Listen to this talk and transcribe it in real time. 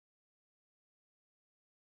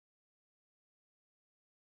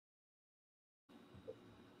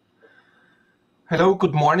Hello,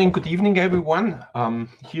 good morning, good evening, everyone.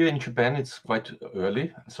 Here in Japan, it's quite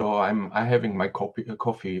early, so I'm having my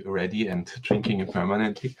coffee ready and drinking it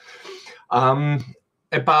permanently. About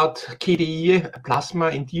KDE Plasma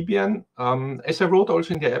in Debian, as I wrote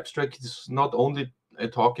also in the abstract, it's not only a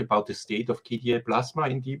talk about the state of KDE Plasma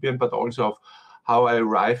in Debian, but also of how I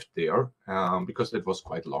arrived there, because it was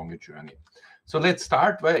quite a long journey. So let's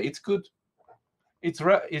start. Well, it's good. It's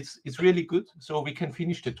really good. So we can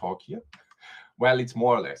finish the talk here. Well, it's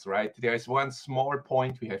more or less, right? There is one small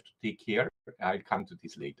point we have to take care. I'll come to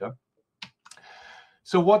this later.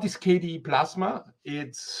 So what is KDE Plasma?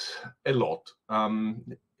 It's a lot.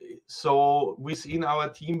 So within our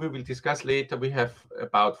team, we will discuss later, we have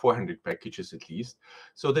about 400 packages at least.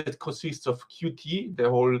 So that consists of Qt, the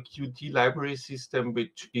whole Qt library system,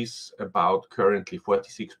 which is about currently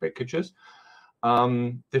 46 packages.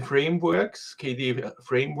 The frameworks, KDE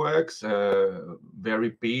frameworks, very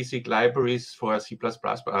basic libraries for C++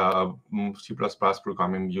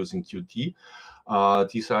 programming using Qt.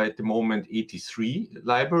 These are at the moment 83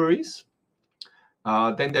 libraries.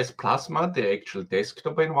 Then there's Plasma, the actual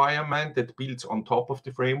desktop environment that builds on top of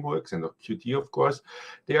the frameworks and of Qt, of course.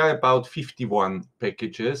 There are about 51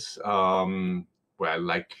 packages, well,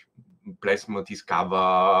 like Plasma Discover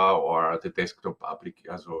or the desktop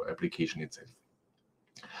application itself.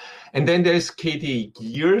 And then there's KDE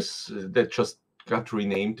Gears that just got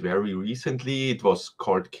renamed very recently. It was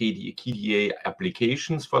called KDE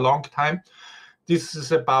Applications for a long time. This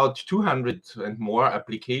is about 200 and more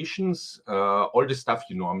applications, all the stuff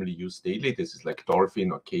you normally use daily. This is like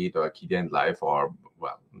Dolphin or Kate or KDE Live, or,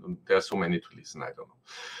 well, there are so many to listen, I don't know.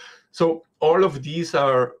 So all of these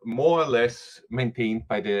are more or less maintained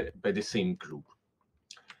by the same group.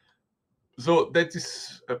 So that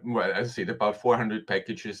is, well, as I said, about 400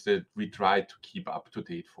 packages that we try to keep up to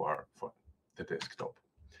date for the desktop.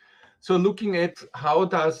 So looking at how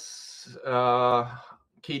does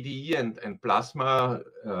KDE and Plasma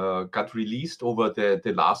got released over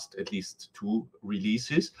the last at least 2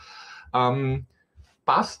 releases.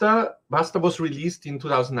 Basta was released in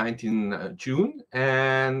 2019 June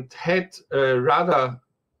and had rather,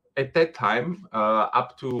 at that time,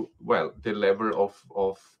 up to, well, the level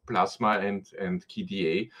of Plasma and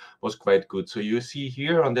KDE was quite good. So you see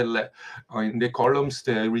here on in the columns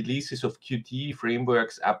the releases of Qt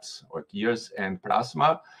frameworks, apps or Gears and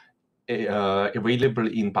Plasma, available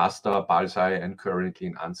in Basta, Bullseye, and currently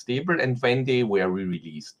in Unstable, and when they were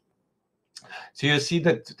released. So you see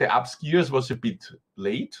that the apps Gears was a bit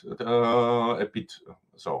late,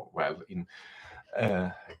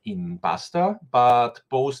 in Basta, but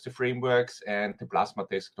both the frameworks and the Plasma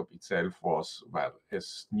desktop itself was, well,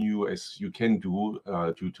 as new as you can do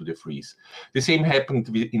due to the freeze. The same happened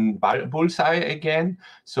in Bullseye again.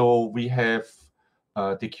 So we have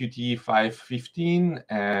the Qt 5.15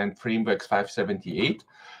 and frameworks 5.78.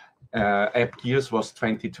 App Gears was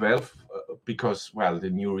 2012 because, well, the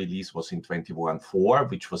new release was in 21.4,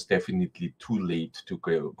 which was definitely too late to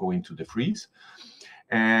go into the freeze.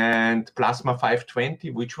 And Plasma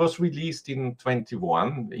 5.20, which was released in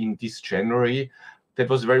 21 in this January, that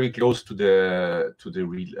was very close to the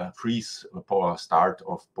real freeze start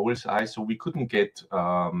of Bullseye, so we couldn't get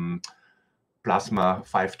Plasma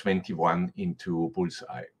 5.21 into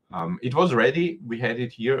Bullseye. It was ready, we had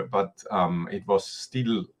it here, but it was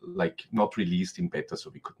still like not released in beta, so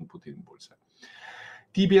we couldn't put it in Bullseye.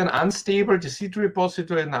 Debian Unstable, the seed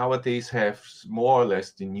repository nowadays have more or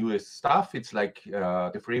less the newest stuff. It's like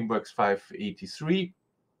the frameworks 5.83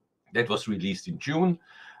 that was released in June.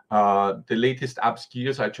 The latest apps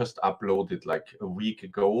Gears I just uploaded like a week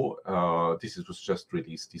ago. This was just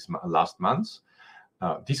released this month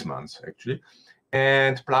actually.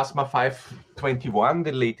 And Plasma 5.21,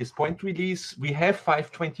 the latest point release. We have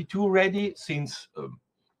 5.22 ready since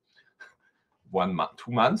 2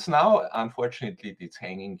 months now. Unfortunately, it's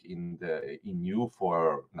hanging in new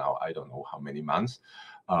for now, I don't know how many months.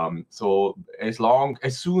 So as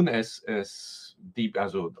soon as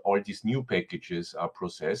all these new packages are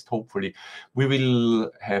processed, hopefully we will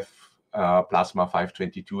have Plasma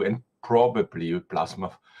 5.22 and probably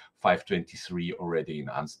Plasma 5.23 already in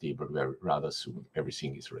Unstable rather soon.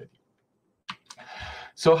 Everything is ready.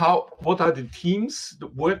 So what are the teams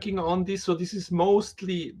working on this? So this is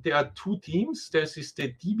mostly, there are 2 teams. This is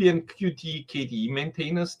the Debian Qt KDE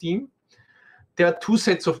maintainers team. There are 2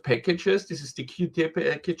 sets of packages. This is the Qt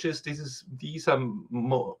packages. These are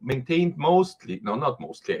maintained mostly, no, not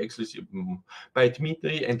mostly, actually, by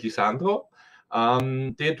Dmitry and Lisandro.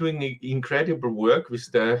 They're doing incredible work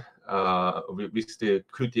with the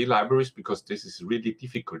Qt libraries because this is really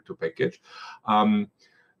difficult to package. I'm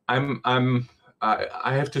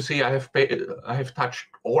I have to say I have touched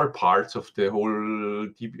all parts of the whole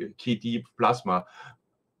KDE Plasma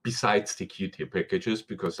besides the Qt packages,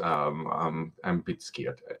 because I'm a bit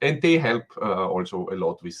scared. And they help also a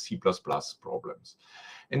lot with C++ problems.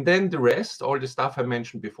 And then the rest, all the stuff I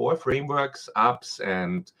mentioned before, frameworks, apps,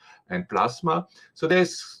 and Plasma. So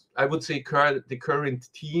there's, I would say, the current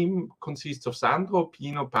team consists of Sandro,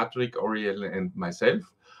 Pino, Patrick, Auriel, and myself.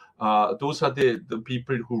 Those are the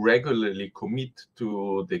people who regularly commit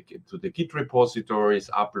to the Git repositories,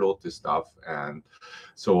 upload the stuff, and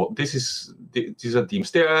so these are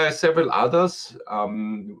teams. There are several others.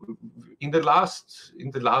 In the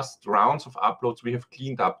last rounds of uploads, we have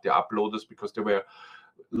cleaned up the uploaders because there were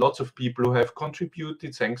lots of people who have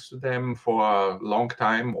contributed, thanks to them, for a long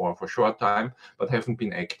time or for a short time, but haven't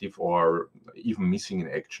been active or even missing in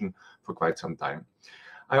action for quite some time.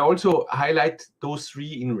 I also highlight those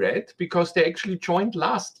 3 in red because they actually joined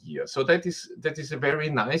last year. So that is a very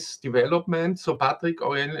nice development. So Patrick,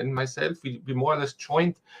 Aurel, and myself, we more or less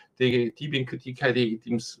joined the Debian KDE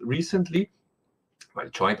teams recently. Well,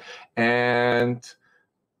 joined. And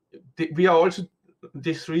we are also,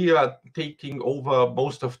 these 3 are taking over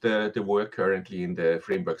most of the work currently in the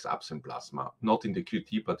frameworks, apps, and Plasma. Not in the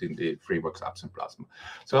Qt, but in the frameworks, apps, and Plasma.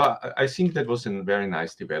 So I think that was a very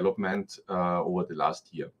nice development over the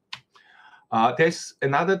last year. There's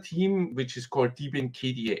another team which is called Debian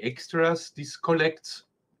KDE Extras. This collects,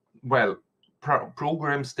 well,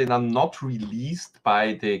 programs that are not released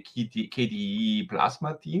by the KDE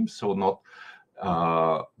Plasma team, so not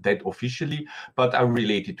that officially, but are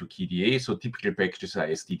related to KDE. So typical packages are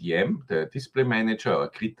SDDM, the display manager, or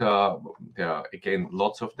Krita. There are, again,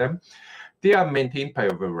 lots of them. They are maintained by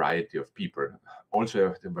a variety of people, also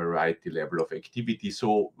have the variety level of activity.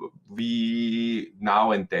 So we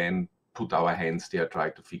now and then put our hands there, try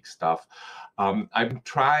to fix stuff. I'm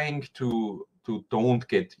trying to don't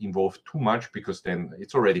get involved too much, because then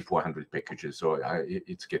it's already 400 packages, so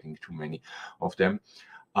it's getting too many of them.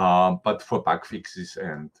 But for bug fixes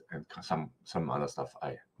and some other stuff,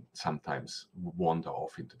 I sometimes wander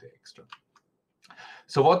off into the extra.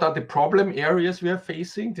 So what are the problem areas we are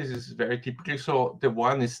facing? This is very typical. So the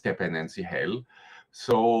one is dependency hell.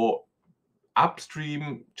 So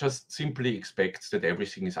upstream just simply expects that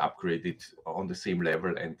everything is upgraded on the same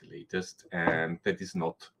level and the latest, and that is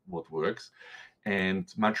not what works.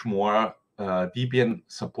 And much more, Debian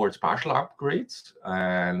supports partial upgrades,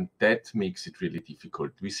 and that makes it really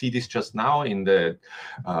difficult. We see this just now in the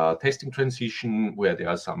testing transition, where there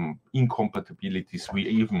are some incompatibilities we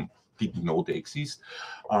even didn't know they exist,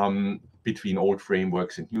 between old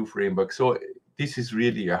frameworks and new frameworks. So this is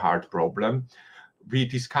really a hard problem. We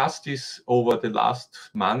discussed this over the last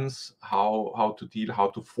months, how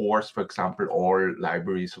to force, for example, all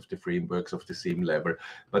libraries of the frameworks of the same level,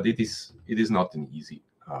 but it is not an easy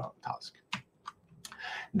task.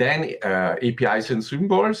 Then APIs and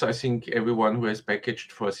symbols. I think everyone who has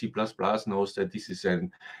packaged for C++ knows that this is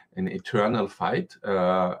an eternal fight.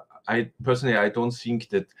 I personally don't think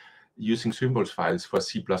that using symbols files for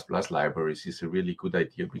C++ libraries is a really good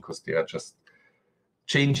idea, because they are just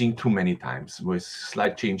changing too many times with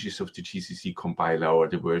slight changes of the GCC compiler or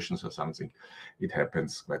the versions or something. It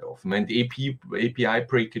happens quite often. And API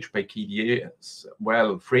breakage by KDE,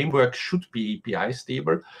 well, framework should be API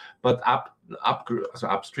stable, but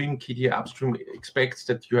upstream, KDE upstream expects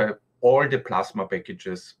that you have all the Plasma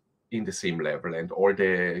packages in the same level and all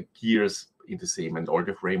the gears in the same, and all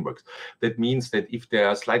the frameworks. That means that if there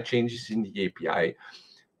are slight changes in the API,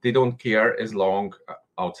 they don't care as long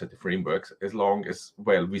outside the frameworks, as long as,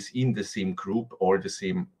 well, within the same group, all the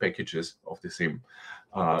same packages of the same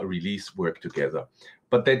release work together.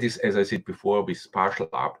 But that is, as I said before, with partial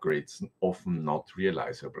upgrades, often not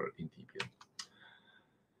realizable in Debian.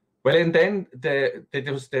 Well, and then there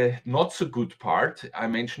was the not so good part. I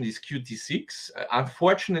mentioned is Qt6.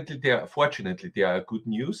 Unfortunately, there are good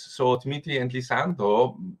news. So Dmitry and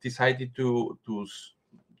Lisandro decided to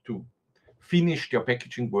finish their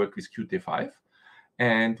packaging work with Qt5,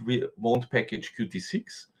 and we won't package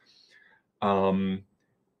Qt6.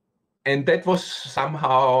 And that was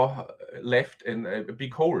somehow left in a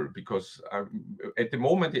big hole, because at the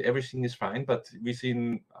moment everything is fine, but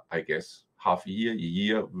within, I guess, half a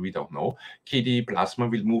year, we don't know, KDE Plasma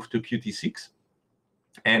will move to Qt6,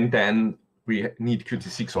 and then we need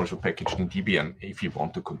Qt6 also packaged in Debian if you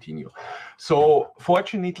want to continue. So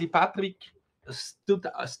fortunately, Patrick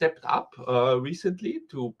stepped up recently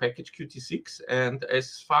to package Qt6, and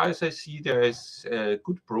as far as I see, there is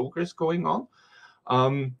good progress going on.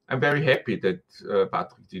 I'm very happy that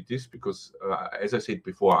Patrick did this, because as I said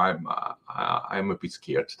before, I'm a bit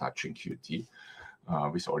scared touching Qt.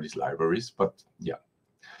 with all these libraries. But yeah.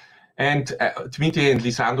 And Dmitry and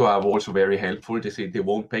Lisandro are also very helpful. They say they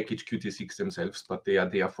won't package Qt6 themselves, but they are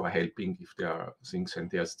there for helping if there are things, and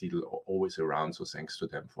they are still always around. So thanks to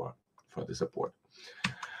them for the support.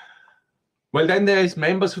 Well, then there is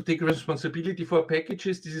members who take responsibility for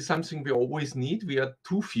packages. This is something we always need. We are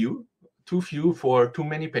too few for too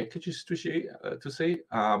many packages to say.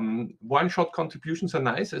 One-shot contributions are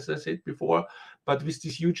nice, as I said before, but with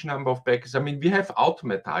this huge number of packages, I mean, we have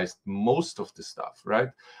automatized most of the stuff, right?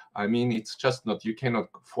 I mean, it's just not, you cannot,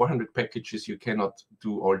 400 packages, you cannot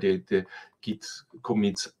do all the Git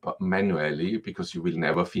commits manually because you will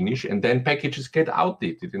never finish. And then packages get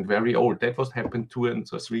outdated and very old. That was happened 2 and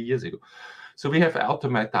 3 years ago. So we have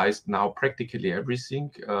automatized now practically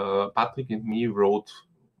everything. Patrick and me wrote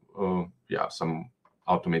some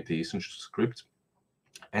automation scripts,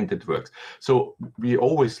 and it works. So we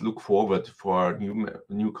always look forward for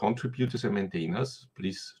new contributors and maintainers.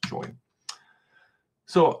 Please join.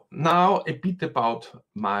 So now a bit about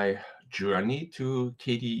my journey to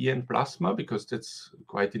KDE and Plasma, because that's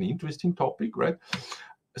quite an interesting topic, right?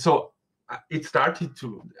 So it started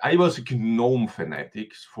to, I was a GNOME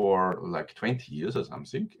fanatic for like 20 years or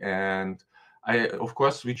something, and I, of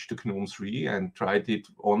course, switched to GNOME 3 and tried it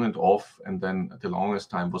on and off, and then the longest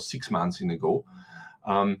time was 6 months in a go,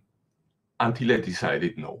 until I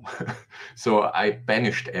decided no. So I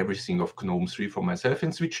banished everything of GNOME 3 for myself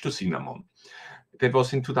and switched to Cinnamon. That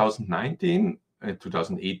was in 2019,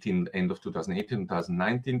 2018, end of 2018,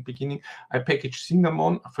 2019 beginning. I packaged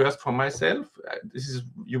Cinnamon first for myself. This is,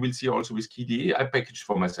 you will see also with KDE, I packaged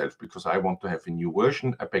for myself because I want to have a new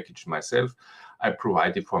version. I packaged myself. I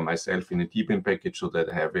provided for myself in a Debian package so that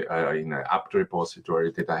I have it in an apt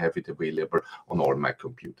repository, that I have it available on all my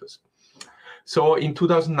computers. So in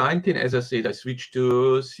 2019, as I said, I switched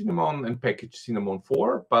to Cinnamon and packaged Cinnamon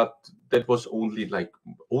 4, but that was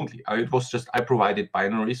it was just, I provided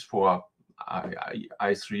binaries for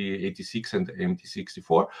i386 and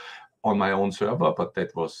MT64 on my own server, but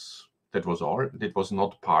that was all. That was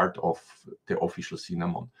not part of the official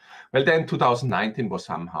Cinnamon. Well, then 2019 was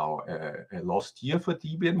somehow a lost year for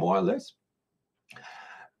Debian, more or less.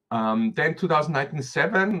 Then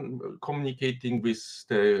 2019-7, communicating with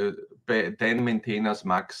the then maintainers,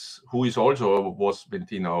 Max, who was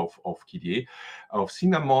maintainer of KDE, of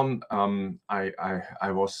Cinnamon,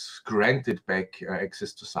 I was granted back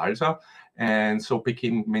access to Salsa, and so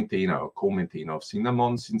became co-maintainer of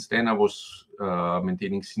Cinnamon. Since then, I was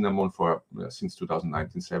maintaining Cinnamon since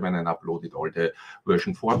 2019-7 and uploaded all the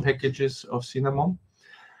version 4 packages of Cinnamon.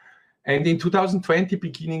 And in 2020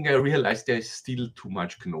 beginning, I realized there's still too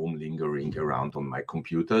much GNOME lingering around on my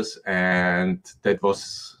computers, and it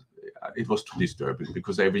was too disturbing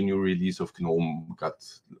because every new release of GNOME got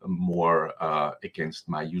more against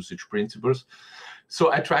my usage principles.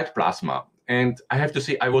 So I tried Plasma, and I have to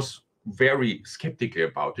say I was very skeptical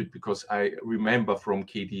about it because I remember from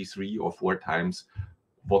KDE 3 or 4 times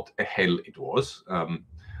what a hell it was.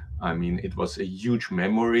 I mean, it was a huge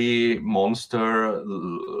memory monster,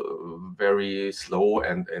 very slow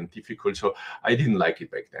and difficult. So I didn't like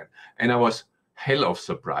it back then. And I was hell of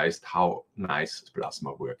surprised how nice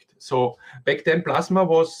Plasma worked. So back then, Plasma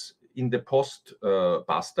was in the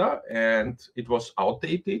post-Basta, and it was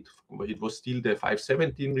outdated. It was still the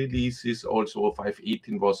 5.17 releases. Also,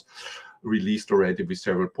 5.18 was released already with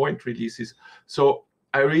several point releases. So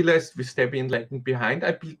I realized with Debian lagging behind,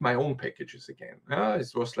 I built my own packages again.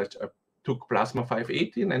 It was like I took Plasma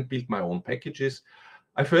 5.18 and built my own packages.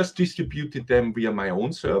 I first distributed them via my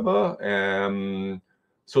own server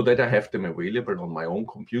so that I have them available on my own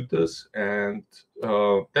computers, and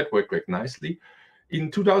that worked quite nicely.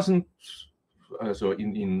 In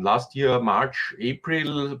last year, March,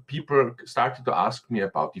 April, people started to ask me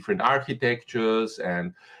about different architectures,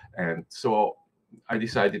 and so I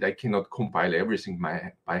decided I cannot compile everything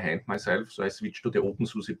by hand myself, so I switched to the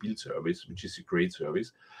OpenSUSE build service, which is a great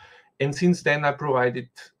service. And since then, I provided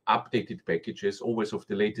updated packages, always of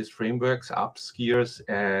the latest frameworks, apps, Gears,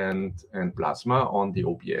 and Plasma on the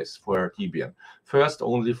OBS for Debian. First,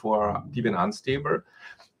 only for Debian Unstable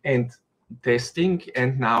and testing,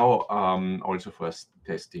 and now also for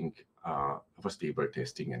testing, for stable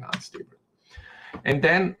testing and unstable. And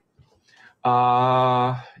then,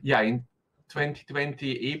 in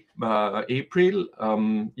 2020 April,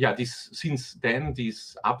 since then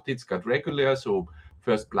these updates got regular. So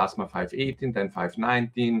first Plasma 5.18, then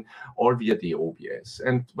 5.19, all via the OBS.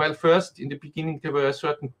 And well, first in the beginning there were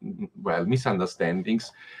certain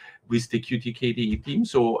misunderstandings with the Qt KDE team.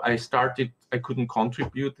 So I couldn't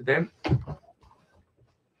contribute then.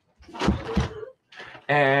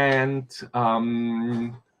 And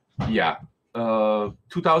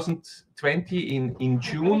 2020 in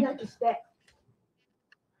June.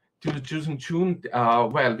 June,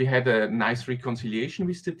 well, we had a nice reconciliation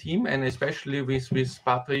with the team, and especially with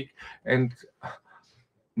Patrick and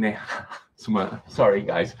sorry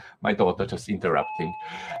guys, my daughter just interrupting.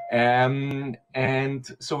 And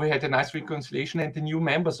so we had a nice reconciliation, and the new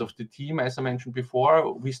members of the team, as I mentioned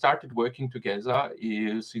before, we started working together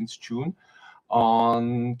since June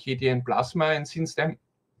on KDE and Plasma, and since then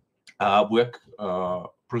work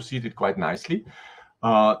proceeded quite nicely.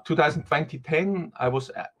 2010, I was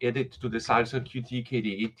added to the Salsa Qt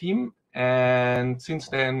KDE team, and since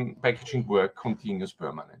then packaging work continues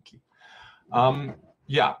permanently.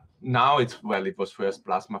 Yeah, now it's, well, it was first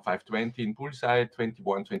Plasma 520 in Bullseye,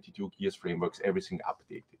 21, 22 Gears frameworks, everything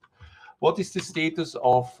updated. What is the status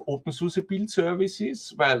of OpenSUSE build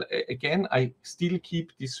services? Well, again, I still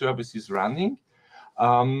keep these services running.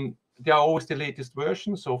 They are always the latest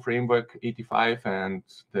version, so framework 85 and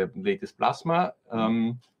the latest Plasma.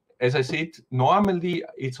 As I said, normally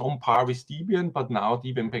it's on par with Debian, but now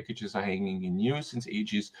Debian packages are hanging in use since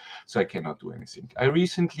ages, so I cannot do anything. I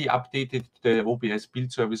recently updated the OBS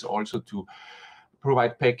build service also to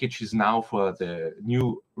provide packages now for the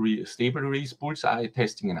new stable release Bullseye,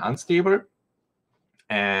 testing and unstable.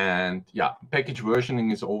 And yeah, package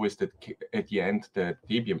versioning is always that at the end the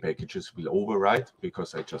Debian packages will overwrite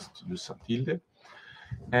because I just use some tilde.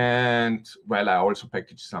 And well, I also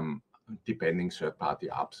package some depending third-party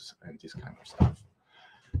apps and this kind of stuff.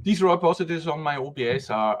 These repositories on my OBS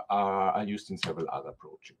are used in several other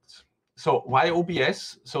projects. So why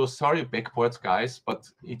OBS? So sorry, backports, guys,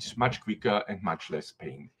 but it's much quicker and much less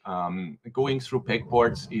pain. Going through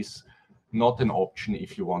backports is not an option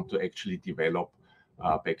if you want to actually develop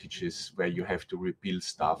packages where you have to rebuild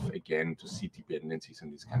stuff again to see dependencies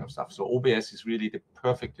and this kind of stuff. So OBS is really the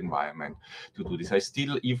perfect environment to do this. I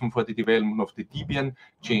still, even for the development of the Debian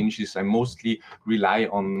changes, I mostly rely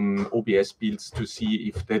on OBS builds to see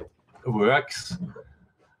if that works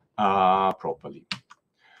properly.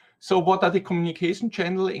 So what are the communication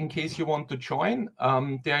channels in case you want to join?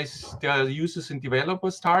 There are users and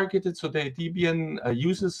developers targeted. So the Debian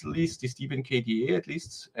users list is Debian KDE at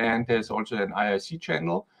least, and there's also an IRC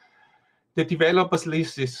channel. The developers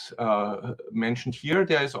list is mentioned here.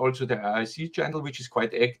 There is also the IRC channel, which is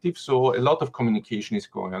quite active. So a lot of communication is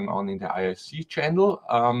going on in the IRC channel.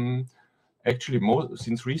 Actually,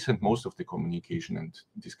 since recent, most of the communication and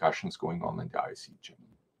discussions going on in the IRC channel.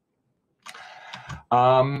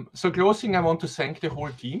 So closing, I want to thank the whole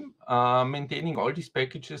team. Maintaining all these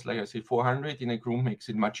packages, like I said, 400 in a group makes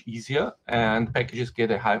it much easier, and packages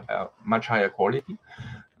get a much higher quality.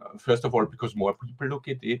 First of all, because more people look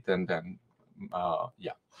at it, and then,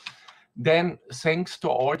 yeah. Then thanks to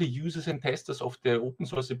all the users and testers of the open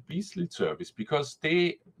source build service, because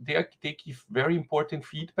they give very important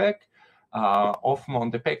feedback. Often on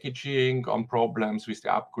the packaging, on problems with the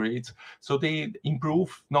upgrades. So they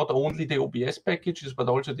improve not only the OBS packages, but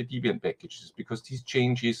also the Debian packages, because these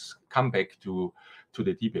changes come back to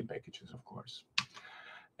the Debian packages, of course.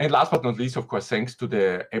 And last but not least, of course, thanks to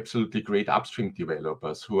the absolutely great upstream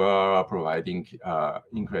developers who are providing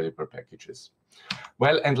incredible packages.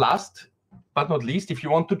 Well, and last but not least, if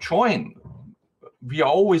you want to join, we are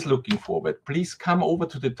always looking forward. Please come over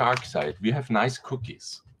to the dark side. We have nice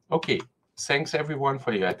cookies. Okay. Thanks, everyone,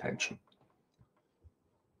 for your attention.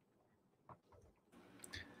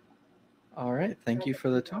 All right. Thank you for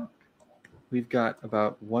the talk. We've got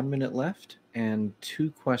about 1 minute left and 2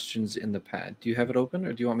 questions in the pad. Do you have it open,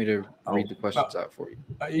 or do you want me to read the questions out for you?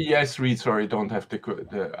 Yes, read. Sorry, don't have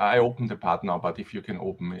I opened the pad now, but if you can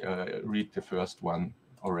read the first one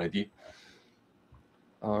already.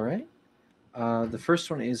 All right. The first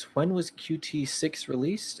one is, when was Qt 6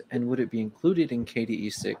 released, and would it be included in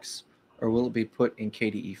KDE 6? Or will it be put in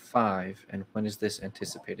KDE 5, and when is this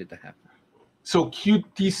anticipated to happen? So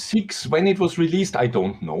Qt 6, when it was released, I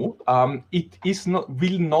don't know. It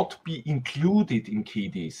will not be included in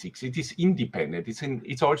KDE 6. It is independent.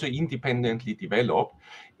 It's also independently developed.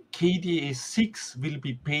 KDE 6 will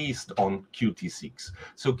be based on Qt 6.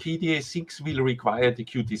 So KDE 6 will require the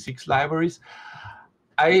Qt 6 libraries.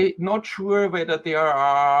 I'm not sure whether there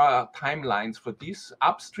are timelines for this.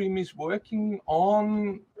 Upstream is working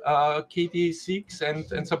on KDE 6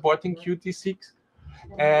 and supporting Qt 6,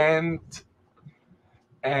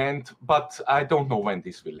 but I don't know when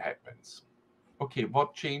this will happen. Okay,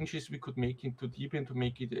 what changes we could make into Debian to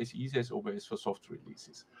make it as easy as OBS for soft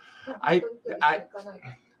releases? I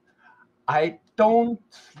don't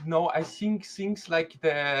know. I think things like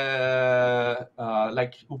like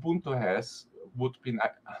Ubuntu has would be.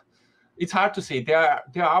 It's hard to say. There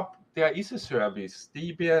are there is a service,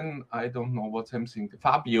 Debian, I don't know what I'm saying,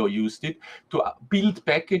 Fabio used it to build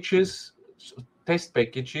packages, test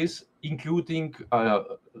packages, including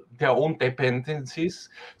their own dependencies,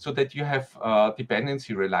 so that you have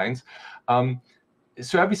dependency reliance.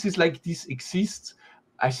 Services like this exist.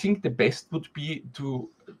 I think the best would be to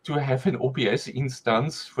have an OBS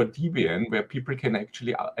instance for Debian where people can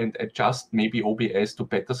actually and adjust maybe OBS to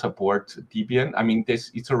better support Debian. I mean,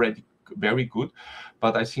 it's already very good,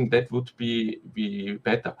 but I think that would be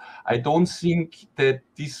better. I don't think that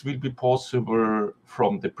this will be possible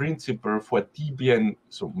from the principle for Debian,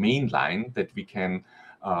 so mainline, that we can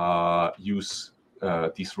use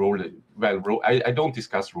this rolling. Well, I don't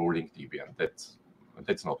discuss rolling Debian.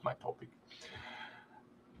 That's not my topic.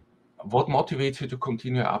 What motivates you to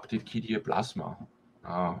continue update KDE Plasma?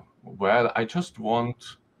 Well, I just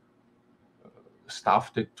want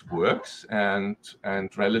stuff that works and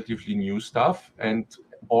relatively new stuff. And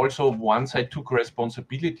also, once I took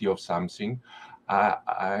responsibility of something,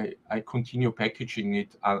 I continue packaging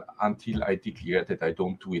it until I declare that I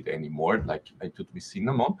don't do it anymore, like I did with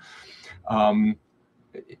Cinnamon.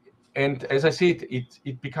 And as I said,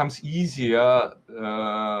 it becomes easier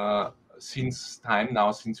since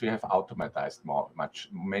we have automatized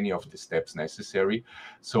many of the steps necessary.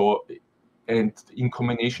 So, and in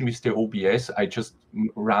combination with the OBS, I just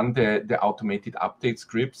run the automated update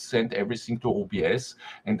scripts, send everything to OBS,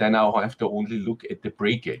 and then I'll have to only look at the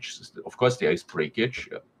breakage. Of course, there is breakage,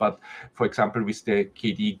 but for example, with the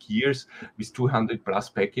KDE Gears, with 200 plus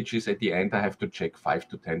packages, at the end, I have to check 5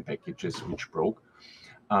 to 10 packages which broke.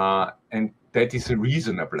 And that is a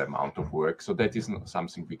reasonable amount of work. So that is not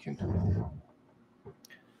something we can do.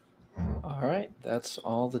 All right, that's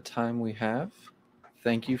all the time we have.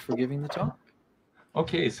 Thank you for giving the talk.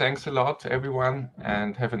 Okay, thanks a lot, everyone,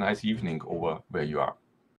 and have a nice evening over where you are.